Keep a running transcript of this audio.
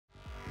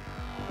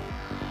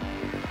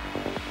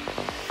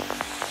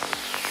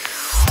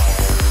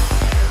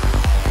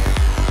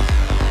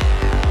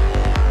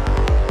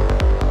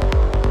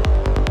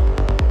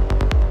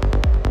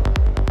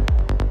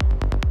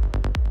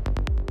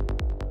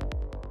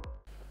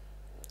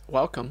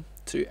welcome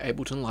to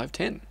Ableton Live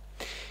 10.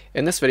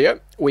 In this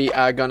video, we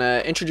are going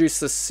to introduce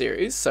this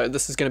series. So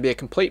this is going to be a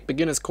complete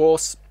beginner's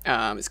course.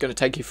 It's going to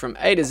take you from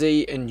A to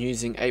Z in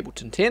using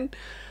Ableton 10.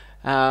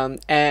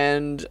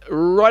 And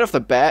right off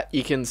the bat,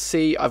 you can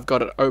see I've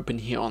got it open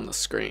here on the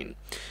screen.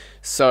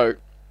 So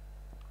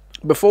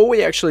before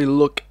we actually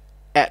look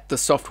at the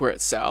software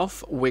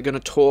itself, we're going to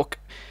talk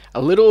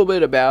a little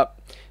bit about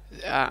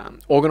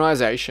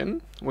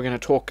organization. We're going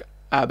to talk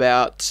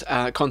about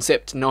a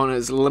concept known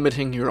as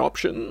limiting your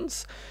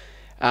options.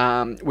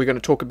 We're going to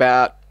talk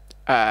about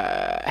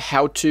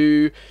how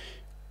to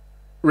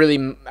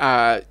really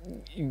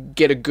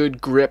get a good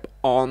grip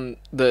on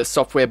the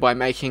software by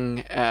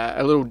making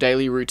a little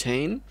daily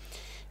routine.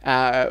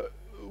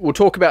 We'll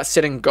talk about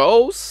setting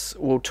goals.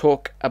 We'll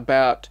talk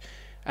about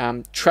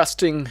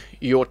trusting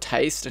your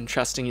taste and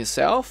trusting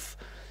yourself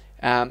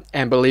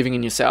and believing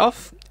in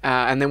yourself.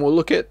 And then we'll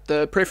look at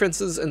the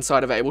preferences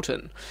inside of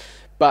Ableton.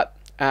 But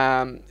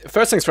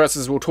first things first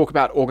is we'll talk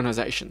about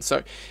organization.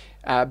 So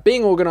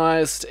being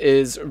organized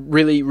is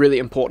really, really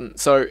important.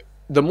 So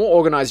the more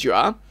organized you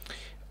are,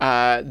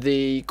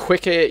 the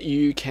quicker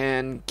you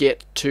can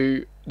get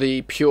to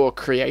the pure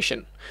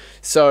creation.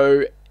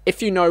 So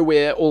if you know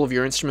where all of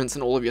your instruments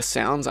and all of your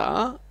sounds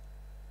are,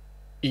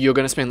 you're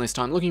going to spend less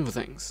time looking for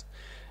things.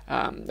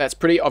 That's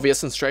pretty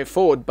obvious and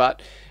straightforward,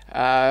 but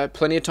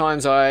plenty of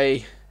times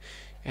I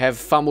have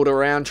fumbled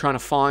around trying to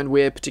find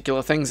where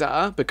particular things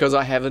are because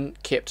I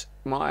haven't kept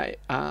my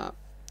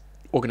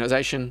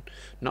organization,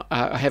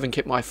 I haven't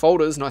kept my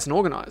folders nice and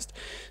organized.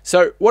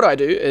 So what I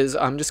do is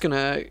I'm just going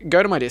to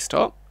go to my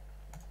desktop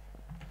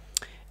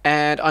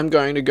and I'm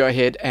going to go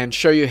ahead and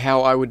show you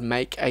how I would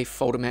make a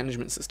folder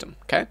management system.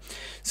 Okay,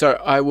 so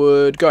I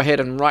would go ahead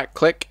and right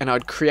click and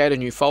I'd create a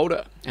new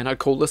folder and I'd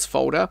call this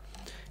folder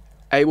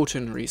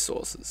Ableton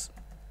Resources.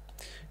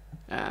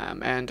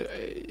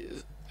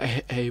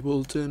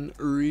 Ableton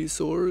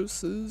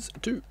Resources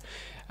 2.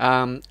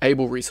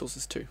 Able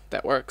Resources 2.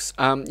 That works.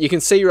 You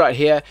can see right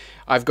here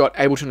I've got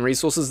Ableton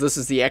Resources. This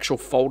is the actual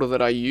folder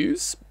that I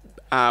use.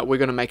 We're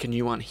going to make a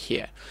new one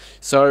here.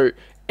 So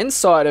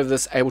inside of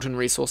this Ableton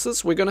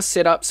Resources, we're going to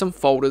set up some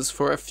folders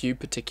for a few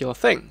particular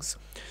things.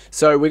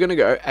 So we're going to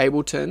go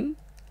Ableton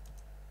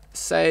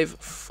Save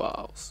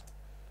Files.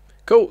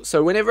 Cool.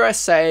 So whenever I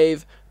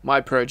save my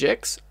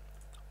projects,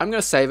 I'm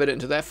going to save it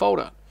into that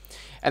folder.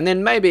 And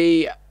then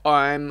maybe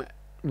I'm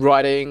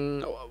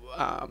writing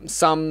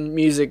some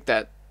music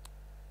that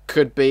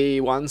could be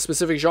one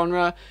specific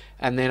genre,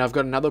 and then I've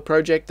got another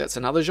project that's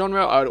another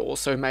genre. I would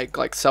also make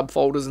like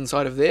subfolders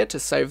inside of there to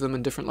save them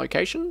in different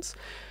locations.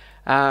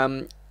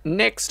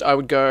 Next, I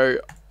would go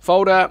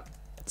folder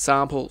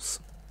samples.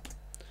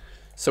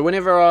 So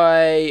whenever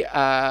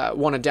I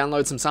want to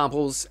download some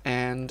samples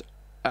and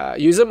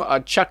use them,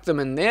 I'd chuck them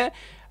in there.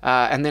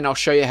 And then I'll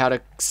show you how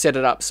to set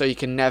it up so you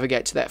can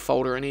navigate to that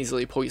folder and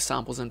easily pull your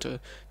samples into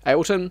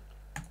Ableton.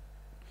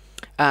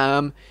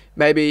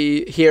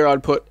 Maybe here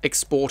I'd put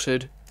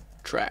exported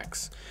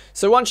tracks.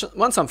 So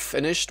once I'm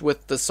finished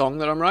with the song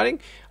that I'm writing,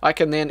 I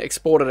can then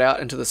export it out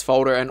into this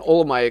folder and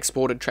all of my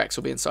exported tracks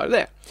will be inside of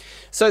there.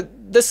 So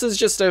this is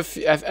just a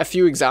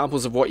few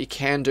examples of what you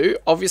can do.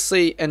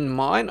 Obviously in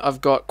mine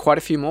I've got quite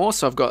a few more.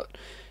 So I've got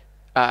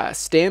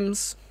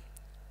stems.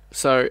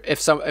 So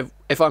if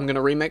I'm going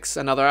to remix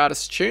another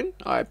artist's tune,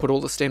 I put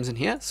all the stems in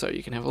here so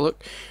you can have a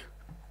look.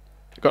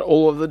 I've got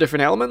all of the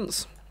different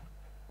elements.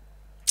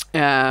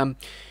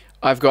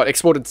 I've got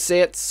exported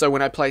sets, so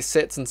when I play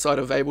sets inside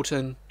of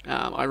Ableton,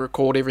 I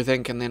record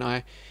everything and then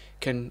I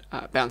can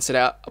bounce it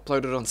out, upload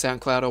it on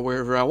SoundCloud or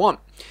wherever I want.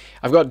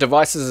 I've got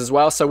devices as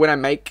well, so when I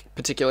make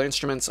particular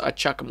instruments, I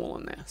chuck them all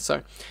in there.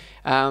 So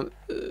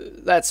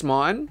that's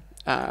mine.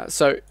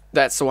 So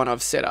that's the one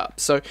I've set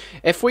up. So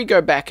if we go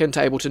back into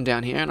Ableton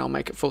down here, and I'll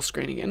make it full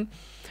screen again,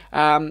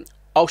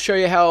 I'll show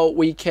you how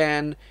we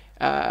can,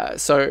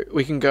 so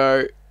we can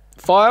go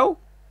File,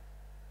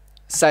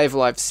 Save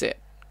Live Set.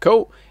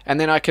 Cool. And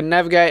then I can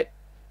navigate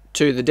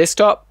to the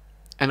desktop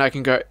and I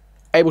can go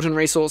Ableton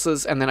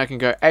Resources and then I can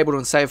go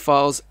Ableton Save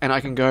Files and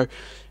I can go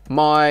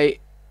My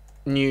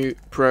New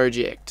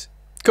Project.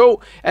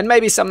 Cool. And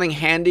maybe something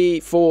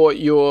handy for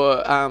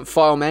your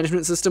file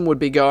management system would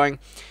be going,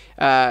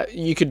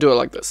 you could do it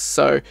like this.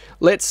 So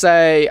let's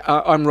say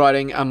I'm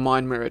writing a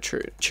Mind Mirror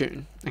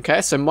tune. Okay,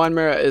 so Mind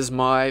Mirror is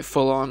my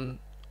full-on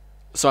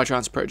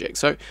Psytrance project.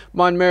 So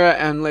Mind Mirror,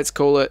 and let's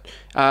call it,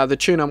 the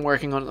tune I'm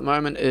working on at the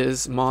moment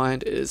is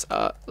Mind is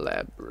a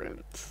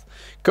Labyrinth.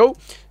 Cool.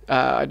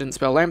 I didn't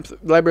spell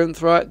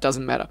labyrinth right,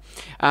 doesn't matter.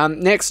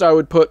 Next I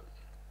would put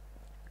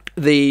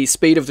the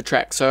speed of the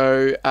track.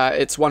 So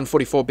it's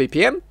 144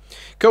 BPM.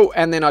 Cool.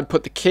 And then I'd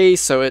put the key,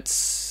 so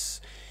it's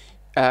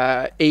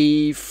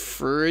E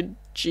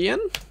Phrygian.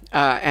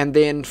 And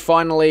then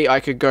finally I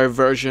could go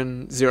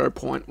version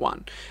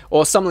 0.1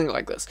 or something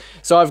like this.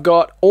 So I've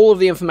got all of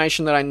the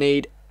information that I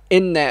need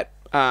in that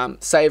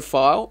save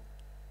file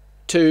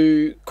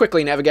to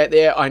quickly navigate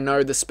there. I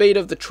know the speed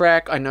of the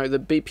track, I know the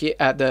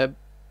BPM,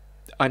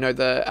 I know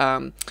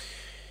the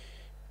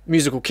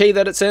musical key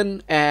that it's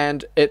in,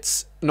 and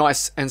it's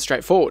nice and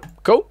straightforward.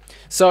 Cool.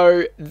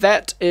 So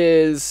that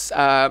is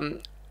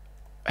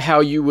how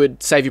you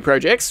would save your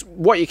projects.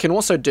 What you can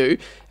also do,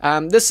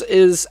 this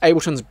is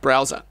Ableton's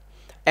browser,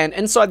 and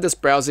inside this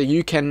browser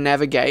you can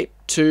navigate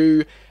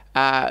to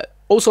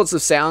all sorts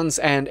of sounds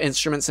and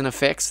instruments and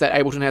effects that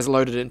Ableton has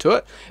loaded into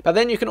it, but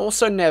then you can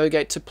also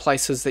navigate to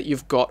places that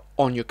you've got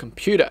on your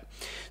computer.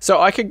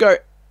 So I could go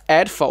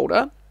add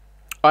folder,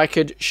 I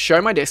could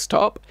show my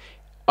desktop,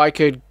 I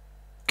could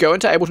go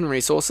into Ableton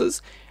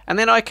resources, and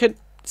then I could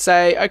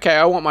say, okay,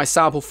 I want my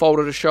sample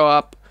folder to show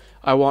up,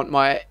 I want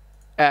my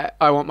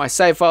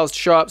save files to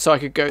show up, so I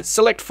could go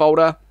select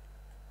folder,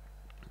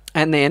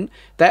 and then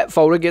that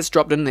folder gets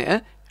dropped in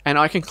there, and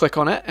I can click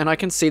on it and I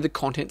can see the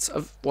contents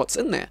of what's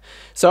in there.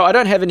 So I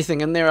don't have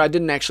anything in there, I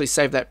didn't actually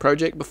save that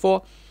project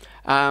before,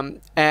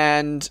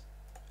 and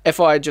if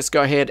I just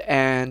go ahead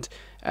and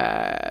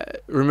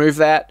remove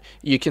that,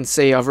 you can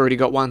see I've already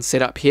got one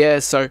set up here.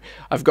 So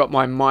I've got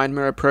my Mind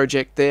Mirror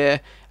project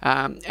there,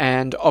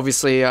 and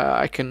obviously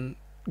I can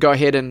go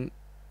ahead and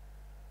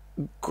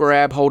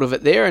grab hold of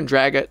it there and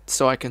drag it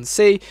so I can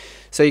see.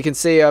 So you can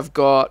see I've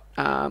got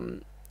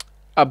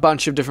a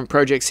bunch of different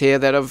projects here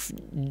that have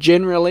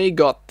generally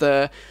got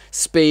the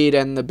speed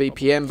and the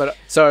BPM, but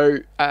so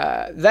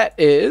that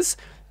is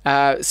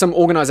some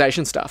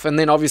organization stuff. And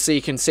then obviously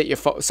you can set your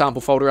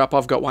sample folder up.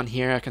 I've got one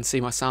here, I can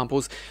see my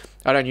samples.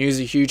 I don't use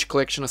a huge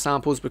collection of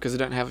samples because I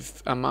don't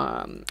have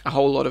a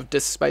whole lot of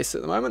disk space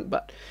at the moment,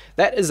 but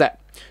that is that.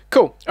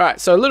 Cool. Alright,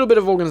 so a little bit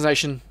of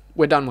organization,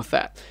 we're done with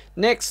that.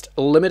 Next,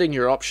 limiting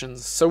your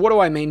options. So what do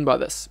I mean by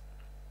this?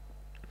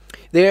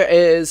 There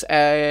is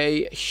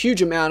a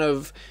huge amount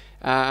of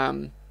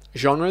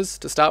genres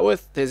to start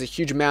with. There's a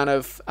huge amount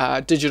of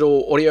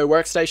digital audio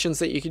workstations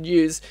that you could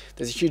use.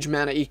 There's a huge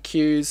amount of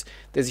EQs.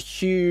 There's a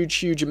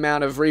huge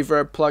amount of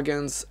reverb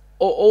plugins,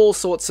 all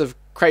sorts of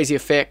crazy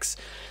effects.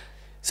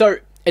 So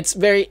it's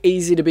very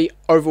easy to be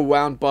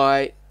overwhelmed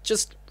by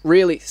just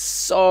really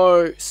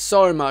so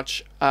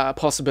much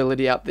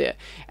possibility out there.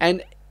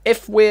 And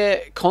if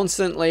we're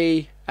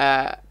constantly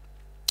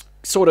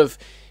sort of,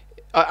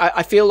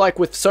 I feel like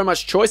with so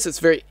much choice, it's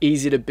very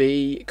easy to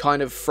be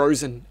kind of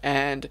frozen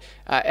and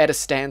at a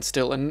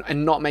standstill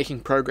and not making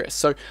progress.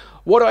 So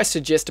what I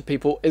suggest to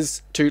people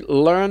is to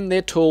learn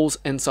their tools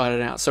inside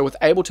and out. So with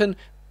Ableton,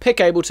 pick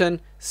Ableton,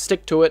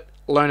 stick to it,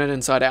 learn it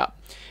inside out.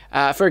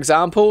 For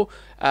example,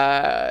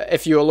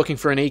 if you're looking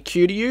for an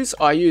EQ to use,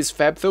 I use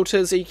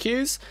FabFilter's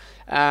EQs,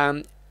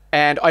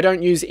 and I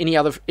don't use any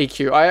other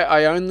EQ.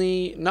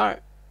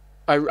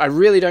 I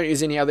really don't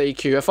use any other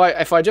EQ.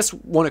 If I just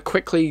want to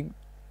quickly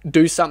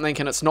do something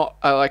and it's not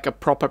like a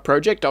proper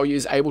project, I'll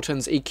use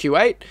Ableton's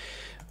EQ8,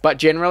 but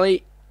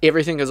generally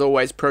everything is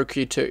always Pro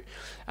Q2.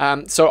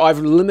 So I've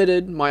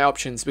limited my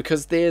options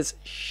because there's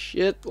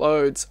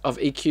shitloads of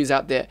EQs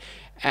out there,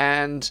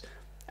 and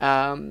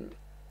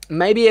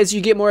maybe as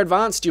you get more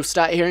advanced you'll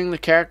start hearing the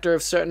character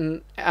of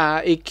certain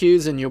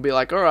EQs and you'll be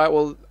like, alright,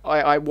 well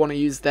I want to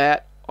use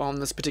that on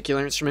this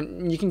particular instrument,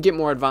 and you can get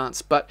more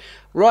advanced. But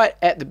right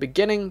at the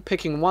beginning,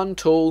 picking one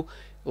tool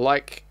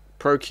like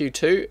Pro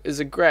Q2 is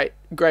a great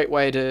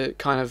way to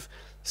kind of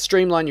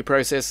streamline your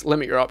process,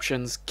 limit your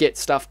options, get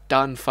stuff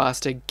done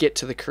faster, get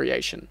to the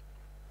creation.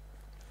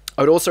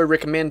 I would also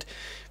recommend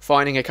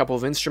finding a couple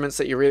of instruments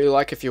that you really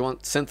like if you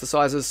want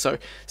synthesizers. So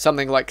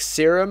something like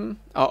Serum,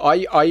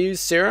 I use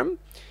Serum,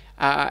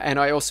 and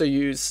I also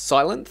use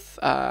Sylenth,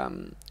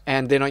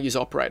 and then I use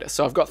Operator.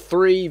 So I've got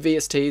 3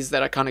 VSTs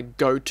that I kind of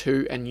go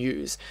to and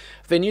use.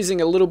 I've been using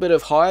a little bit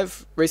of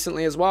Hive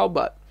recently as well,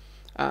 but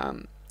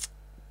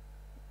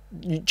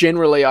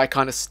generally I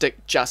kind of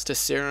stick just to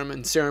Serum,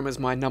 and Serum is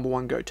my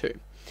 #1 go-to.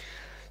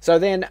 So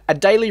then a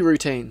daily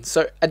routine.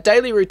 So a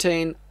daily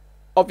routine,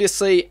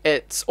 obviously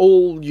it's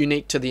all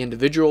unique to the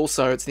individual,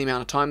 so it's the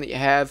amount of time that you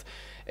have,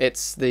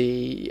 it's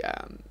the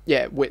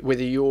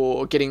whether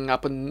you're getting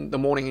up in the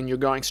morning and you're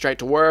going straight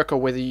to work, or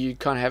whether you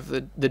kind of have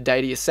the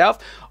day to yourself.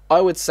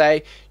 I would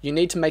say you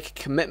need to make a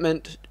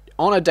commitment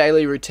on a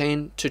daily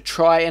routine to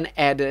try and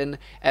add in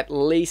at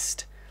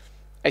least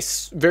a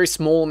very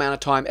small amount of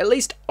time. At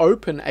least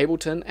open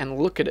Ableton and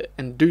look at it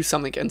and do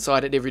something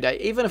inside it every day,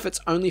 even if it's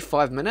only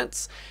 5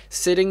 minutes.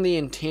 Setting the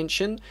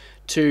intention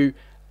to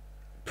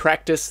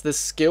practice the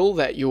skill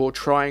that you're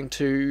trying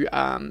to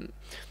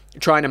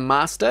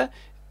master,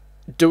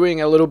 doing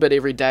a little bit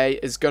every day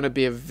is going to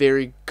be a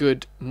very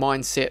good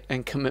mindset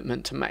and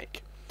commitment to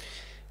make.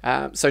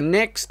 So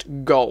next,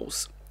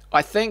 goals.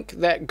 I think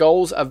that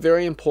goals are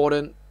very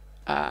important.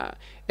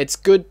 It's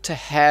good to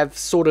have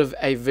sort of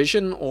a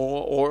vision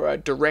or a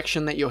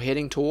direction that you're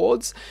heading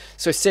towards.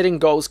 So setting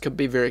goals could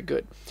be very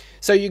good.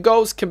 So your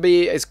goals can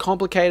be as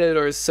complicated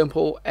or as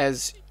simple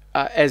as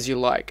you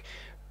like.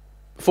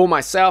 For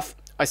myself,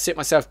 I set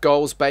myself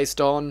goals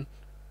based on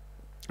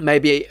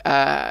maybe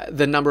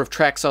the number of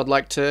tracks I'd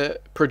like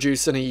to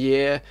produce in a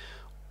year.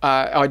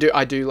 I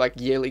do like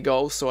yearly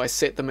goals, so I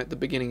set them at the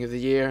beginning of the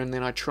year and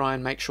then I try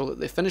and make sure that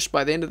they're finished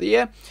by the end of the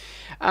year.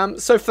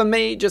 So for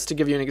me, just to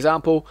give you an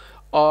example,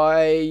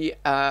 I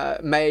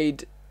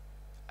made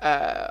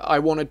I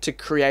wanted to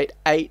create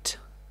 8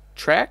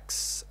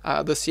 tracks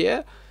this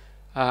year,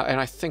 and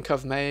I think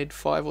I've made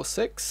 5 or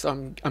 6.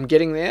 I'm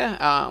getting there,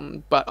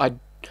 but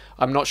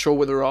I'm not sure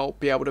whether I'll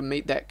be able to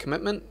meet that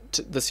commitment.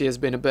 This year's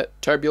been a bit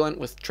turbulent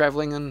with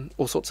traveling and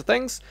all sorts of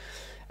things.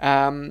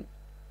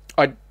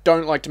 I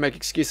don't like to make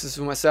excuses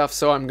for myself,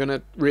 so I'm going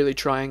to really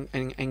try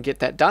and get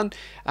that done.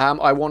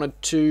 I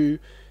wanted to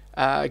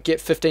get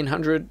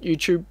 1,500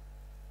 YouTube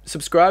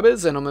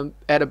subscribers, and I'm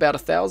at about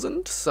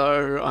 1,000,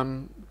 so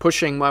I'm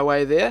pushing my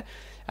way there,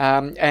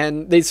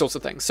 and these sorts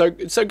of things.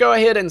 So go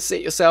ahead and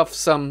set yourself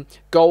some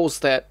goals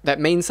that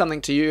mean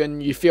something to you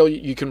and you feel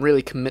you can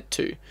really commit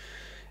to.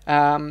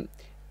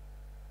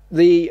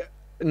 The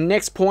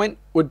next point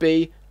would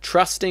be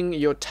trusting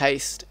your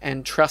taste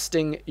and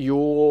trusting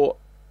your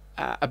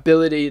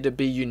ability to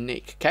be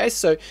unique. Okay,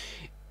 so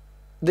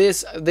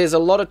there's a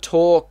lot of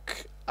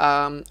talk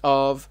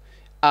of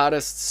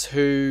artists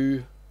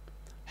who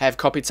have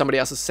copied somebody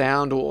else's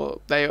sound, or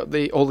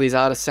all these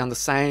artists sound the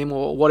same,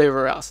 or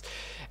whatever else.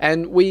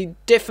 And we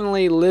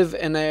definitely live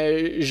in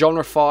a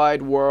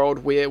genrefied world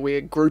where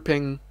we're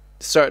grouping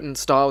certain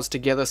styles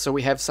together, so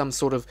we have some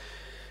sort of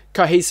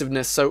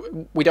cohesiveness,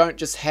 so we don't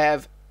just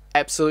have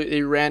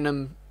absolutely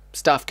random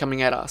stuff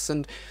coming at us.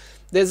 And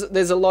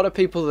there's a lot of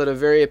people that are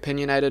very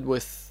opinionated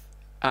with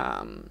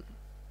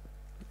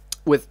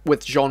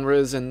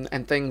genres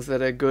and things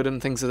that are good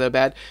and things that are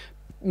bad.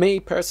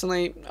 Me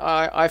personally,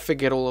 I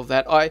forget all of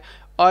that.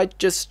 I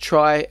just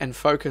try and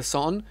focus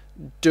on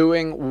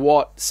doing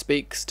what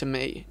speaks to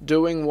me,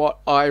 doing what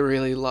I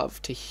really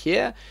love to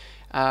hear,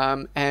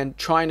 and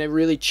trying to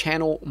really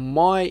channel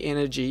my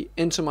energy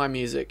into my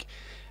music.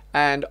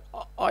 And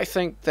I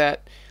think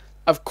that,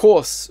 of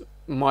course,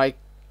 when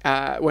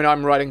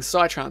I'm writing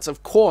psytrance,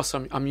 of course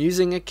I'm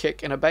using a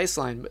kick and a bass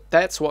line, but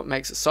that's what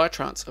makes it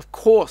psytrance. Of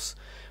course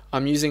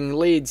I'm using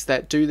leads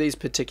that do these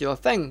particular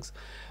things,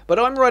 but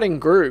I'm writing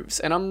grooves,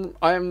 and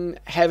I'm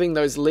having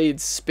those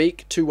leads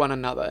speak to one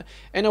another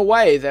in a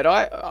way that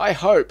I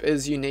hope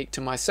is unique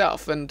to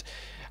myself. And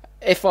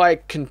if I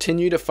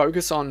continue to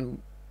focus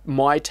on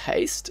my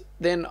taste,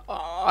 then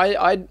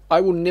I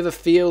will never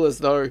feel as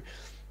though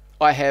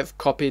I have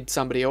copied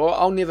somebody, or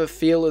I'll never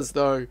feel as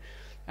though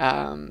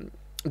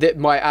that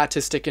my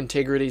artistic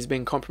integrity is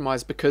being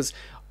compromised, because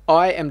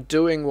I am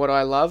doing what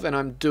I love and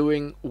I'm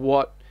doing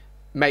what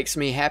makes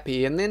me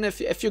happy. And then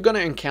if you're going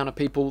to encounter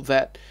people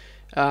that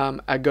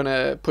are going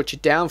to put you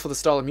down for the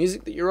style of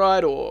music that you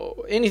write or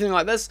anything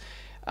like this,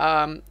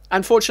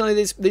 unfortunately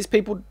these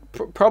people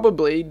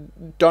probably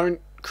don't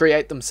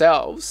create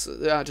themselves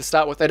to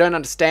start with. They don't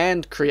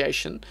understand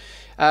creation.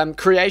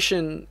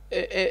 Creation,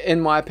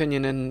 in my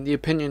opinion and the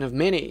opinion of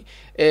many,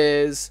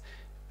 is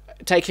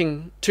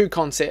taking two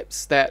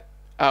concepts that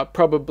are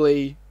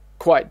probably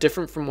quite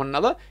different from one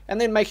another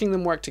and then making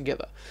them work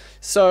together.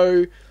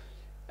 So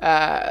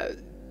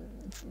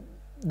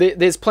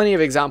there's plenty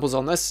of examples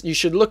on this. You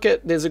should look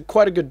at, there's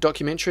quite a good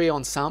documentary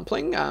on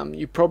sampling.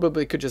 You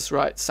probably could just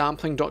write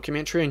sampling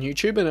documentary on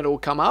YouTube and it'll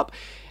come up,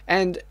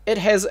 and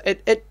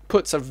it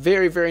puts a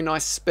very, very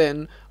nice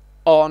spin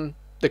on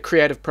the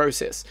creative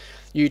process.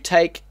 You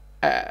take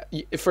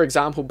for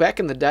example, back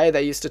in the day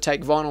they used to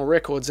take vinyl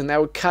records and they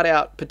would cut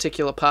out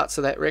particular parts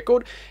of that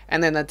record,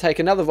 and then they'd take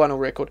another vinyl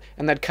record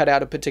and they'd cut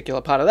out a particular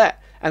part of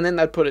that, and then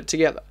they'd put it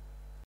together.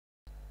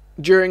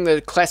 During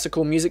the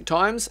classical music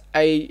times,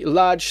 a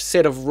large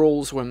set of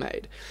rules were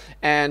made,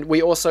 and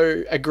we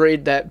also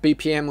agreed that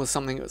BPM was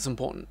something that was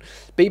important.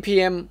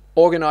 BPM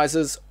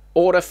organizes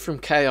order from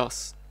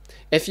chaos.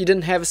 If you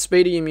didn't have a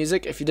speed of your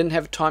music, if you didn't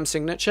have a time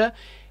signature,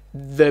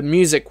 the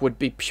music would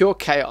be pure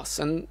chaos,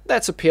 and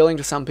that's appealing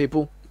to some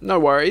people, no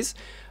worries.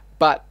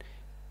 But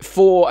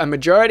for a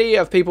majority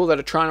of people that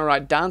are trying to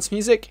write dance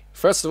music,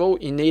 first of all,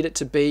 you need it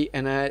to be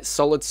in a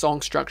solid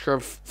song structure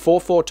of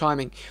 4/4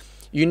 timing.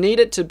 You need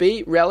it to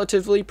be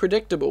relatively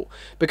predictable,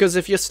 because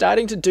if you're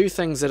starting to do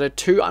things that are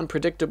too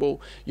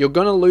unpredictable, you're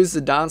going to lose the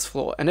dance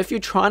floor. And if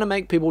you're trying to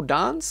make people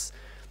dance,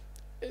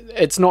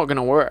 it's not going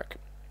to work.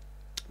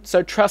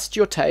 So trust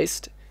your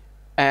taste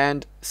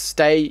and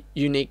stay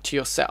unique to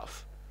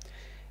yourself.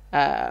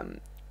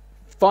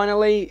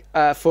 Finally,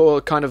 for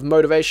kind of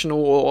motivational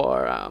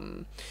or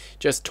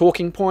just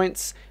talking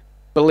points,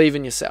 believe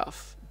in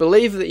yourself.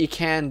 Believe that you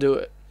can do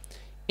it.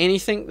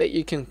 Anything that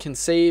you can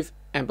conceive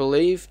and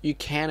believe, you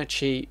can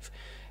achieve.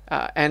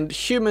 And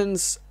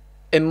humans,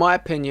 in my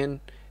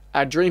opinion,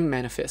 are dream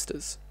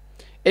manifestors.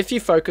 If you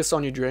focus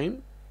on your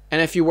dream,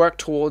 and if you work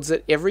towards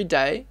it every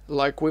day,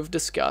 like we've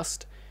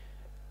discussed,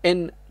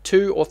 in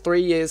 2 or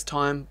 3 years'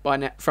 time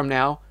from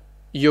now,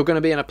 you're going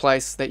to be in a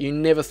place that you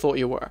never thought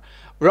you were.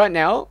 Right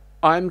now,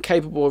 I'm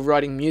capable of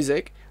writing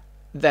music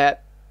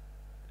that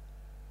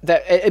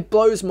it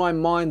blows my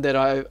mind that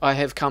I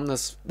have come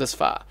this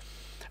far.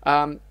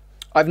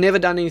 I've never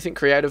done anything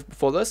creative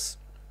before this.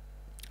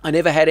 I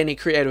never had any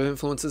creative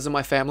influences in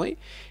my family,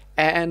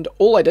 and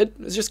all I did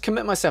was just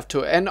commit myself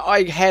to it. And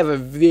I have a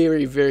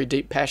very, very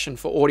deep passion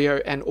for audio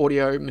and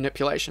audio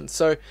manipulation.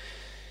 So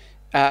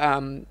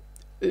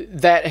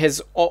that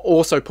has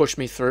also pushed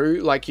me through.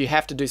 Like, you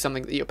have to do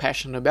something that you're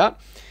passionate about.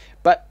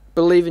 But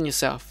believe in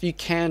yourself. You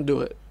can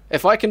do it.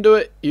 If I can do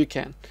it, you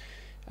can.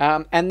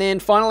 And then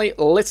finally,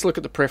 let's look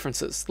at the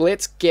preferences.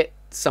 Let's get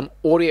some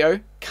audio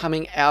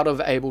coming out of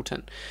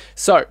Ableton.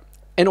 So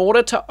in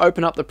order to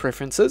open up the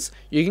preferences,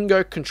 you can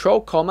go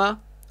Control comma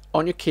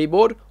on your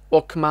keyboard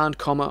or Command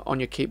comma on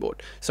your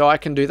keyboard. So I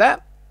can do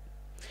that.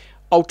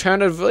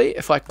 Alternatively,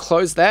 if I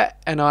close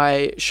that and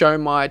I show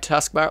my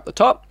taskbar at the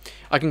top,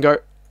 I can go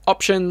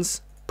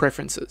Options,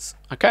 Preferences.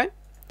 Okay.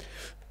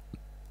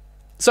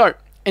 So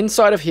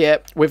inside of here,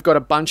 we've got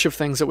a bunch of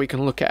things that we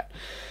can look at.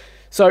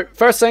 So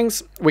first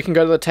things, we can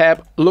go to the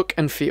tab Look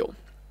and Feel.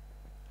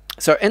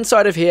 So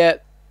inside of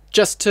here,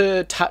 just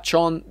to touch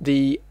on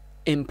the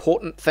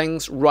important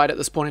things right at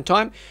this point in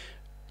time,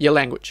 your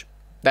language,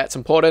 that's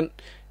important.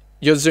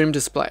 Your zoom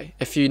display,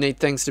 if you need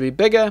things to be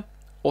bigger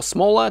or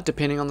smaller,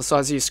 depending on the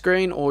size of your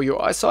screen or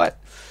your eyesight.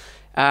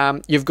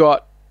 You've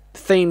got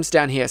themes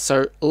down here,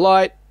 so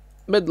light,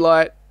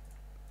 mid-light,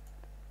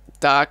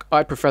 dark.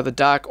 I prefer the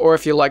dark, or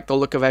if you like the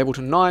look of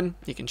Ableton 9,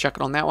 you can chuck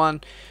it on that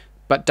one.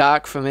 But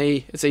dark for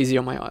me, it's easy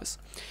on my eyes.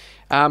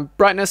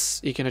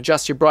 Brightness, you can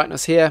adjust your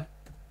brightness here.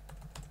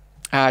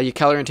 Your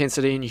color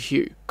intensity and your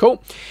hue.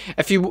 Cool.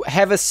 If you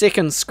have a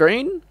second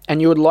screen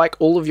and you would like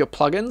all of your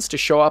plugins to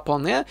show up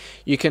on there,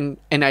 you can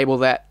enable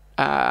that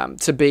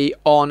to be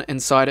on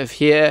inside of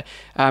here,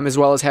 as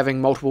well as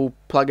having multiple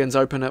plugins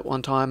open at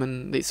one time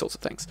and these sorts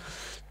of things.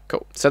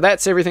 Cool. So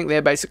that's everything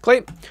there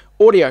basically.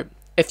 Audio.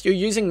 If you're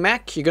using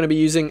Mac, you're going to be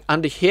using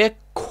under here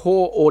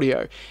Core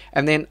Audio,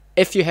 and then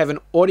if you have an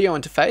audio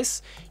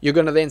interface, you're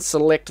going to then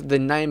select the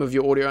name of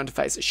your audio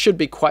interface. It should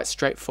be quite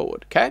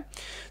straightforward. Okay,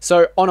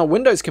 so on a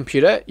Windows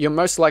computer, you're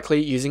most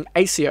likely using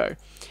ACO,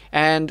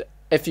 and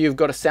if you've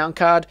got a sound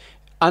card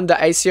under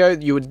ACO,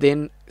 you would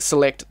then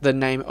select the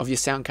name of your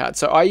sound card.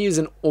 So I use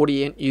an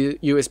Audient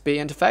USB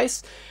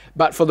interface,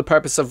 but for the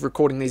purpose of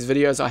recording these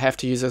videos, I have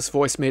to use this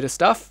voice meter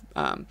stuff.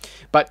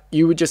 But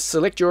you would just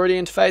select your audio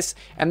interface,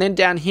 and then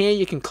down here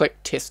you can click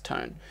Test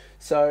Tone.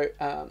 So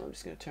I'm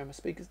just going to turn my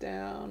speakers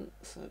down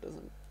so it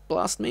doesn't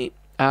blast me.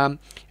 And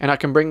I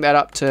can bring that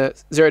up to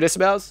 0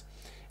 decibels,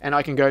 and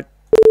I can go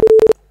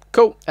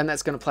cool, and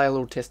that's going to play a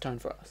little test tone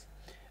for us.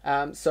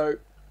 So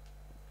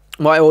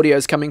my audio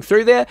is coming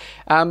through there.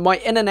 My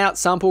in and out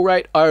sample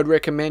rate, I would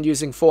recommend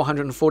using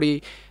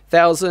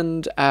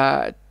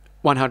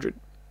 440,100.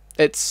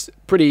 It's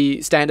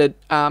pretty standard.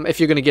 If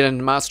you're going to get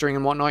into mastering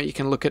and whatnot, you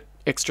can look at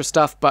extra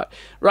stuff, but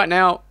right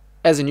now,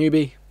 as a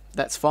newbie,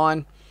 that's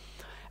fine.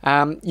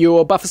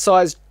 Your buffer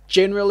size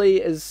generally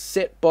is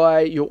set by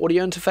your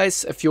audio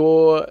interface. If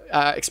you're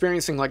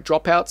experiencing like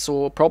dropouts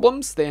or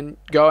problems, then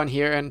go in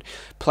here and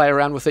play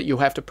around with it. You'll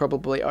have to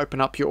probably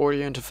open up your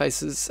audio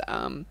interfaces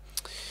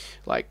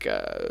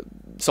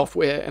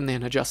software and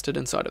then adjust it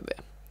inside of there.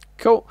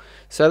 Cool.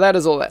 So that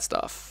is all that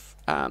stuff.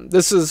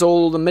 This is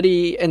all the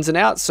MIDI ins and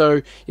outs.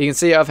 So you can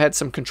see I've had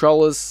some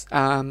controllers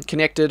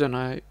connected, and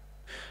I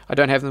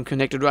don't have them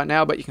connected right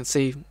now, but you can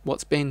see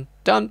what's been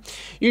done.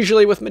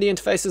 Usually with MIDI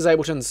interfaces,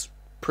 Ableton's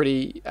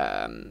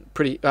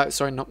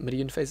sorry, not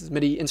MIDI interfaces,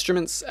 MIDI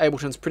instruments,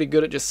 Ableton's pretty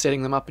good at just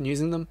setting them up and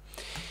using them.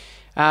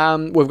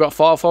 We've got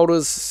file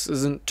folders. This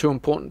isn't too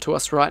important to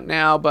us right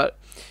now, but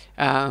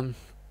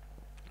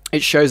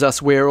it shows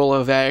us where all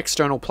of our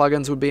external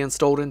plugins would be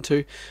installed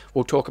into.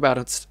 We'll talk about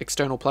its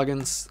external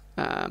plugins.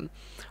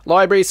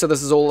 Library, so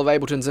this is all of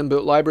Ableton's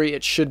inbuilt library.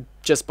 It should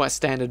just by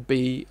standard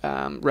be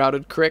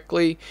routed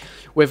correctly.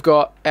 We've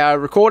got our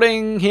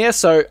recording here,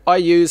 so I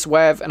use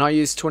WAV and I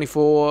use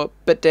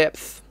 24-bit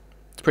depth.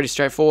 It's pretty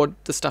straightforward.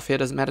 This stuff here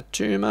doesn't matter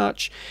too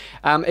much.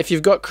 If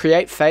you've got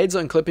create fades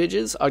on clip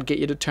edges, I'd get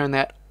you to turn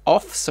that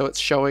off so it's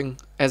showing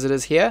as it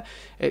is here.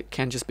 It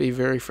can just be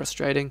very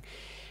frustrating.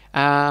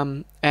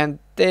 And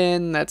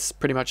then that's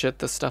pretty much it.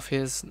 This stuff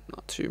here is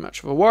not too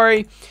much of a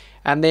worry.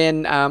 And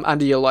then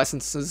under your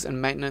licenses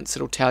and maintenance,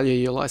 it'll tell you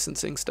your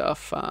licensing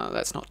stuff.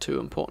 That's not too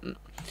important.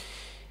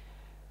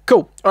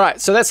 Cool. All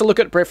right, so that's a look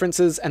at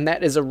preferences, and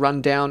that is a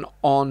rundown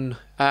on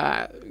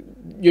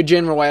your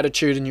general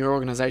attitude in your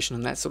organization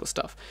and that sort of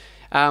stuff.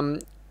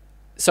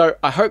 So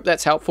I hope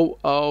that's helpful.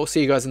 I'll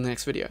see you guys in the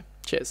next video.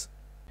 Cheers.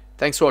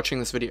 Thanks for watching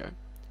this video.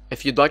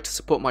 If you'd like to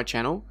support my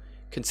channel,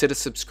 consider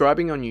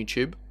subscribing on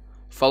YouTube,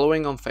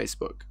 following on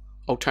Facebook.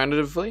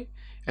 Alternatively,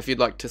 if you'd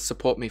like to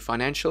support me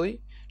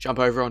financially, jump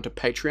over onto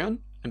Patreon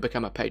and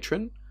become a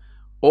patron,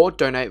 or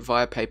donate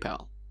via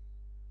PayPal.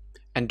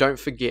 And don't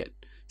forget,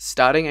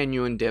 starting a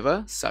new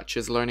endeavor, such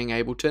as learning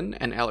Ableton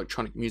and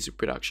electronic music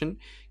production,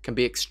 can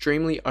be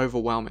extremely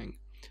overwhelming.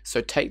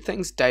 So take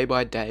things day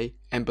by day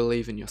and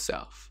believe in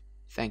yourself.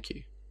 Thank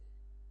you.